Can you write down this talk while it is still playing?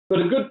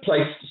But a good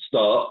place to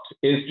start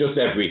is just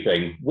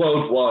everything,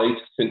 worldwide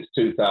since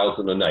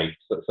 2008.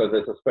 So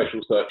there's a special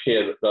search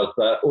here that does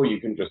that, or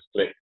you can just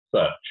click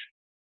search.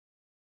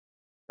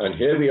 And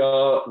here we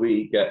are,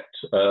 we get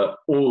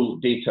all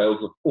details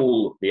of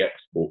all the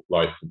export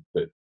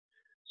licenses.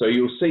 So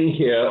you'll see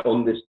here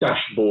on this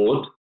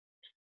dashboard,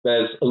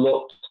 there's a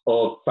lot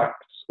of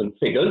facts and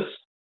figures.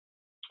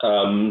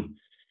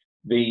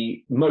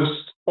 The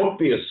most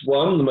obvious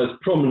one, the most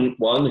prominent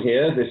one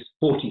here, this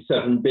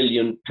 £47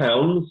 billion,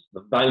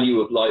 the value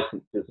of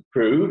licenses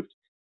approved,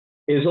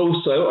 is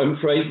also, I'm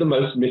afraid, the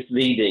most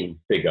misleading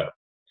figure,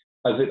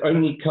 as it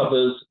only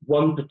covers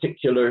one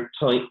particular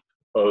type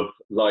of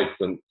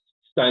license,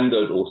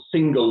 standard or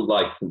single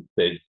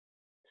licenses,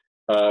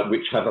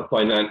 which have a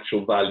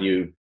financial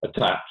value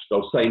attached.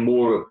 I'll say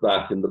more of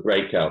that in the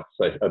breakout,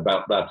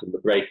 about that in the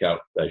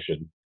breakout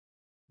session.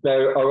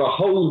 There are a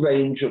whole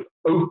range of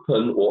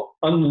open or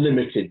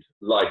unlimited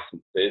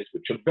licenses,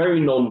 which are very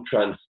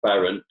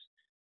non-transparent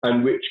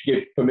and which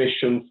give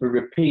permission for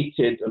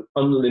repeated and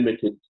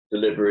unlimited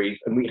deliveries.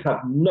 And we have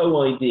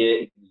no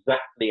idea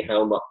exactly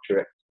how much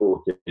are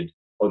exported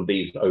on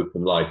these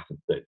open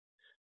licenses.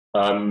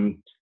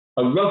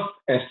 A rough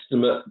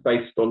estimate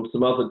based on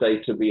some other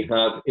data we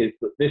have is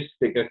that this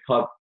figure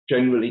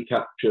generally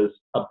captures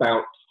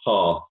about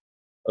half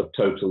of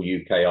total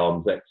UK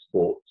arms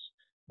exports,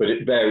 but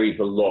it varies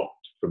a lot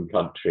from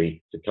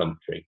country to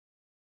country.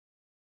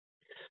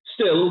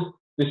 Still,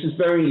 this is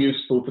very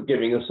useful for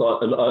giving us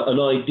an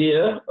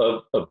idea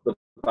of the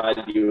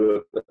value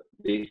of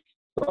these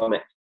arms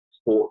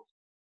exports,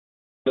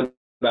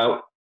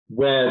 about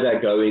where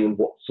they're going and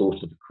what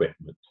sort of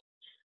equipment.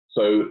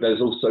 So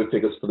there's also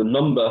figures for the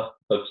number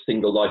of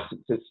single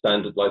licenses,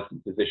 standard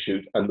licenses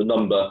issued, and the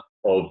number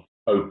of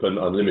open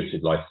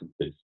unlimited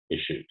licenses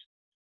issued.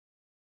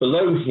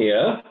 Below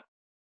here,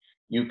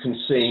 you can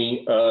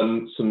see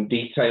some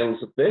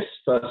details of this.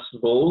 First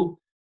of all,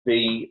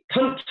 the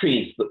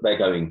countries that they're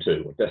going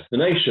to, or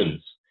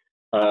destinations.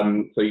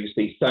 So you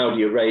see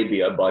Saudi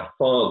Arabia, by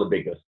far the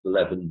biggest,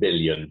 £11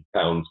 billion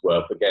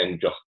worth, again,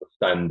 just the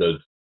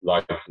standard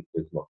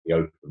licenses, not the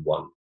open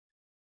ones.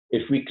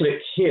 If we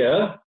click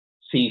here,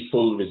 see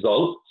full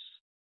results,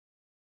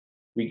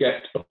 we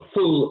get a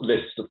full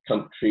list of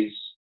countries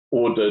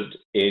ordered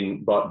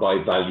in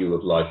by value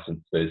of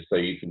licenses. So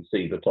you can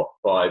see the top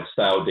 5,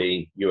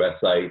 Saudi,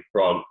 USA,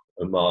 France,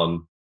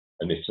 Oman,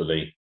 and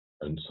Italy,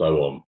 and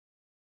so on.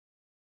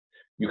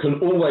 You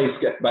can always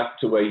get back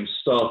to where you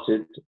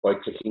started by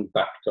clicking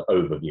back to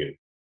Overview.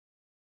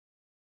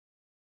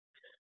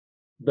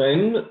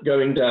 Then,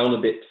 going down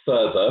a bit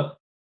further,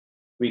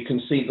 we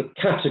can see the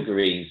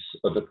categories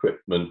of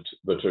equipment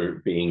that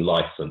are being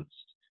licensed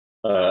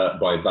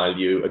by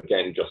value,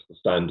 again, just the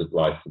standard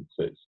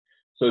licenses.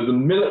 So the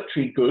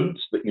military goods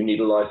that you need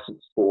a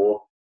license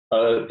for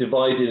are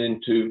divided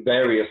into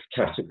various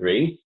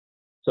categories.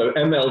 So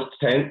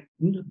ML10,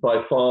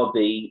 by far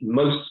the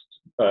most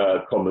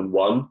common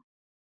one,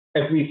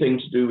 everything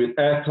to do with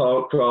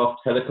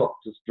aircraft,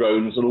 helicopters,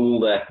 drones, and all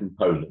their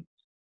components.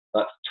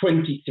 That's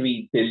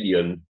 23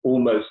 billion,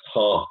 almost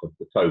half of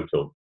the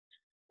total.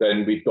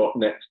 Then we've got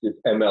next is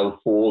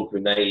ML4,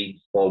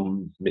 grenades,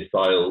 bombs,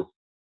 missiles,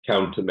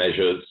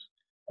 countermeasures,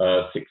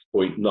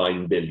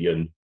 6.9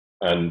 billion,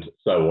 and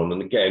so on.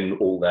 And again,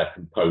 all their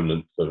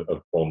components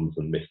of bombs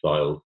and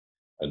missiles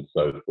and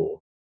so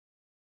forth.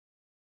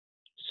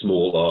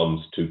 Small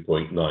arms,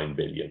 2.9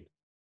 billion.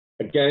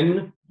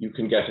 Again, you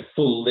can get a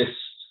full list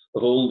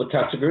of all the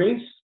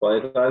categories by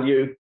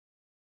value,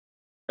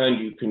 and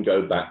you can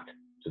go back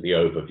to the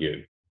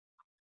overview.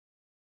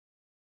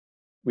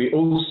 We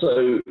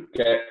also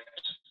get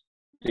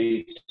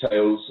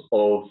details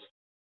of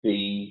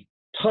the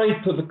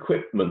type of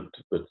equipment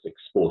that's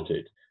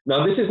exported.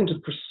 Now, this isn't a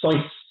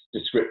precise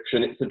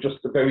description, it's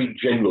just a very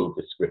general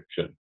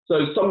description.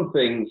 So some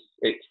things,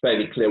 it's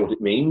fairly clear what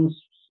it means,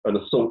 an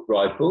assault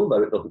rifle,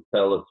 though it doesn't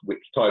tell us which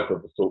type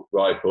of assault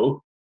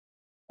rifle.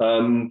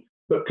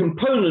 But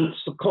components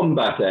for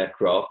combat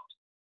aircraft,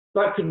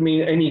 that could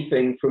mean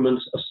anything from a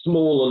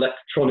small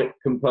electronic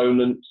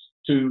component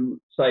to,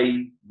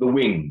 say, the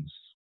wings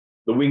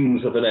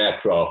of an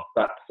aircraft,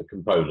 that's a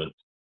component.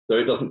 So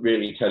it doesn't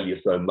really tell you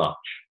so much.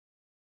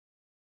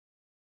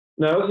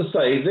 Now, as I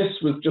say, this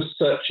was just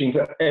searching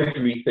for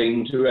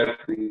everything to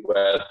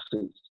everywhere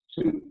since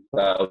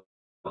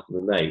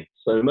 2008.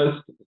 So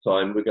most of the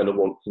time, we're going to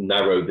want to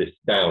narrow this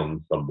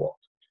down somewhat.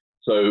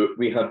 So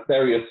we have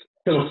various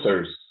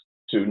filters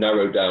to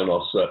narrow down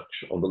our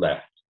search on the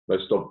left.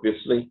 Most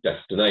obviously,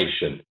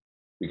 destination.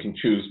 We can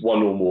choose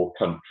one or more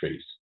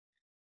countries.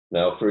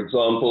 Now, for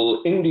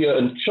example, India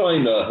and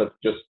China have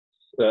just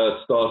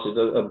started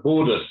a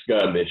border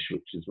skirmish,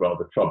 which is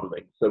rather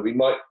troubling. So we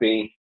might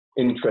be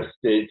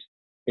interested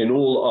in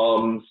all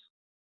arms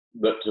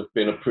that have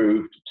been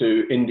approved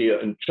to India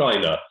and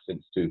China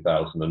since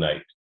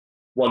 2008.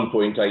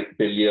 1.8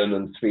 billion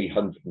and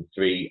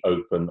 303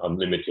 open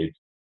unlimited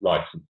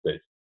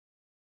licenses.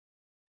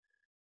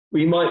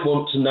 We might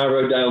want to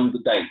narrow down the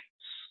dates.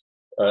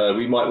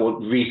 We might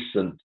want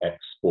recent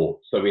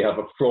exports. So we have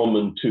a from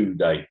and to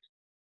date.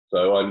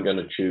 So I'm going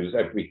to choose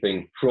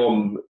everything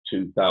from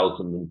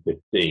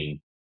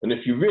 2015. And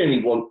if you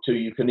really want to,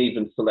 you can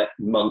even select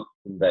month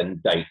and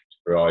then date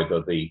for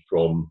either the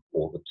from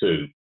or the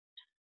to.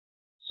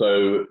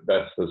 So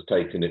that has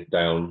taken it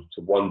down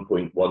to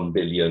 1.1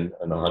 billion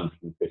and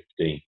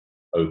 115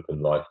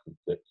 open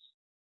licenses.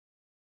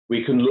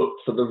 We can look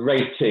for the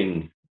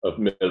rating of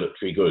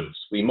military goods.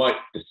 We might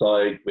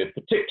decide we're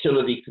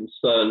particularly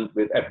concerned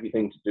with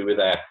everything to do with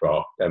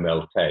aircraft,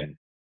 ML10.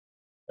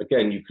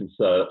 Again, you can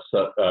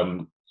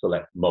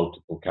select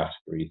multiple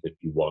categories if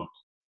you want.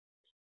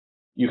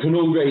 You can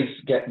always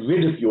get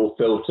rid of your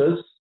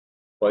filters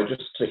by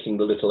just clicking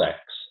the little X.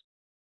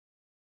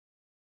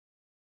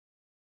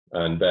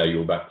 And there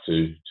you're back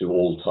to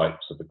all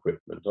types of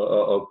equipment.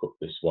 I'll put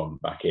this one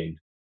back in.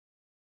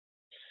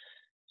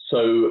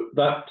 So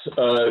that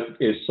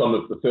is some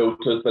of the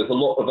filters. There's a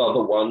lot of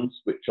other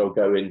ones which I'll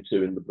go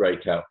into in the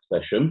breakout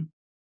session.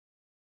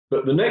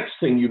 But the next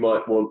thing you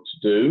might want to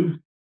do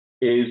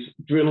is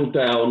drill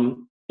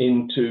down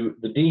into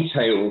the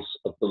details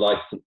of the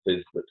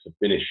licenses that have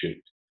been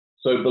issued.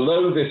 So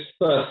below this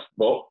first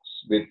box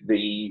with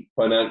the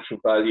financial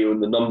value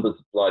and the numbers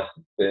of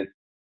licenses,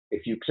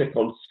 if you click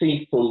on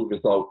See Full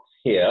Results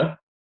here,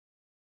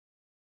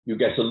 you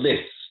get a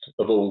list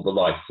of all the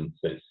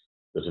licenses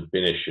that have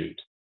been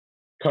issued.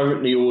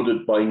 Currently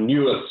ordered by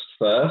newest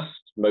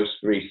first,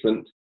 most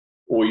recent,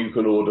 or you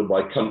can order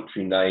by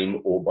country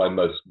name or by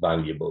most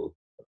valuable.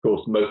 Of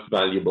course, most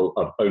valuable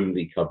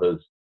only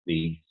covers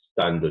the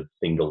standard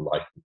single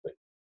licensing.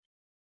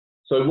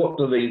 So what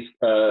do these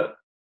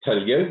tell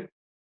you?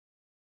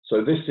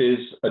 So this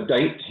is a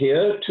date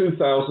here,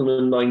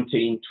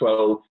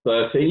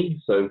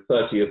 2019-12-30, so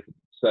 30th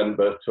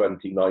December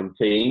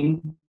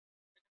 2019.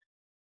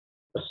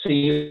 A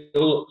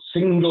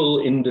single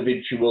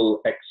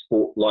individual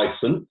export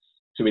license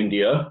to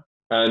India,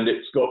 and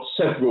it's got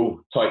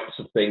several types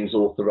of things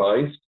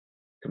authorized.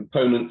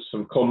 Components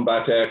from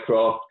combat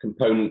aircraft,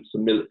 components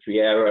from military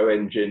aero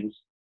engines.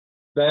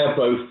 They're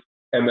both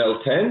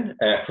ML10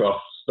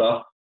 aircraft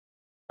stuff,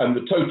 and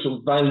the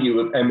total value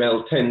of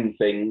ML10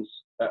 things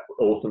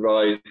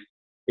authorized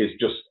is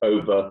just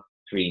over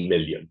 3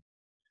 million.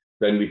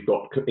 Then we've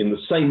got in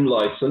the same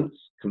license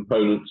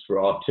components for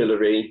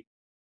artillery,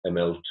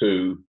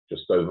 ML2,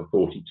 just over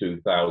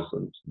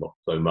 42,000, not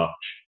so much.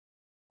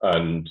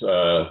 And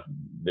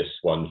this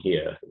one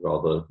here,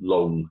 rather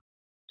long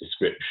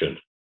description.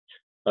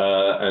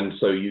 And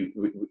so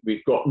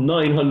we've got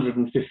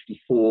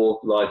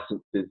 954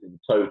 licenses in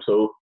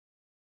total.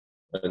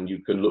 And you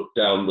can look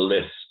down the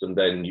list and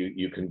then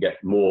you can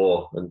get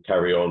more and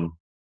carry on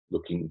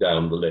looking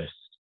down the list.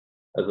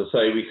 As I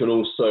say, we can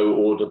also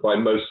order by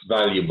most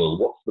valuable.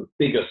 What's the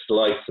biggest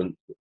license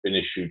that's been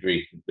issued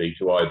recently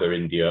to either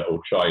India or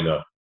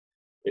China?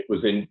 It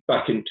was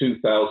back in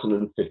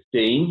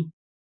 2015,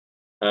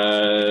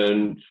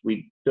 and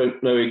we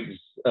don't know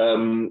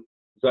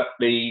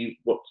exactly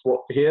what's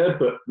what here,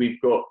 but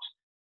we've got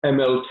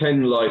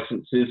ML10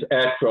 licenses,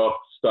 aircraft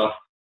stuff,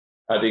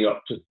 adding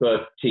up to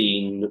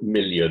 13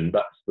 million.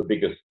 That's the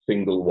biggest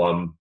single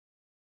one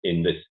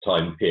in this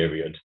time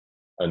period.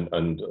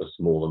 And a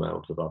small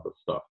amount of other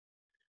stuff.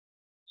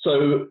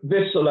 So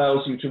this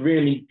allows you to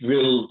really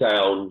drill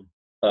down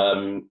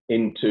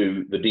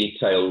into the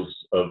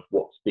details of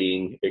what's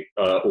being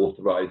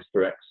authorized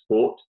for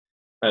export.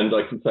 And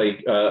I can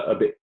say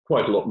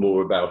quite a lot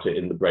more about it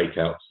in the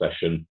breakout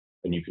session,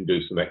 and you can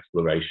do some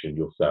exploration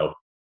yourself.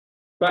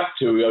 Back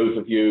to the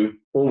overview,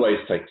 always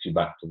takes you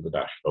back to the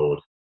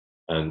dashboard.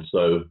 And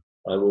so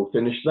I will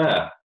finish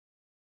there.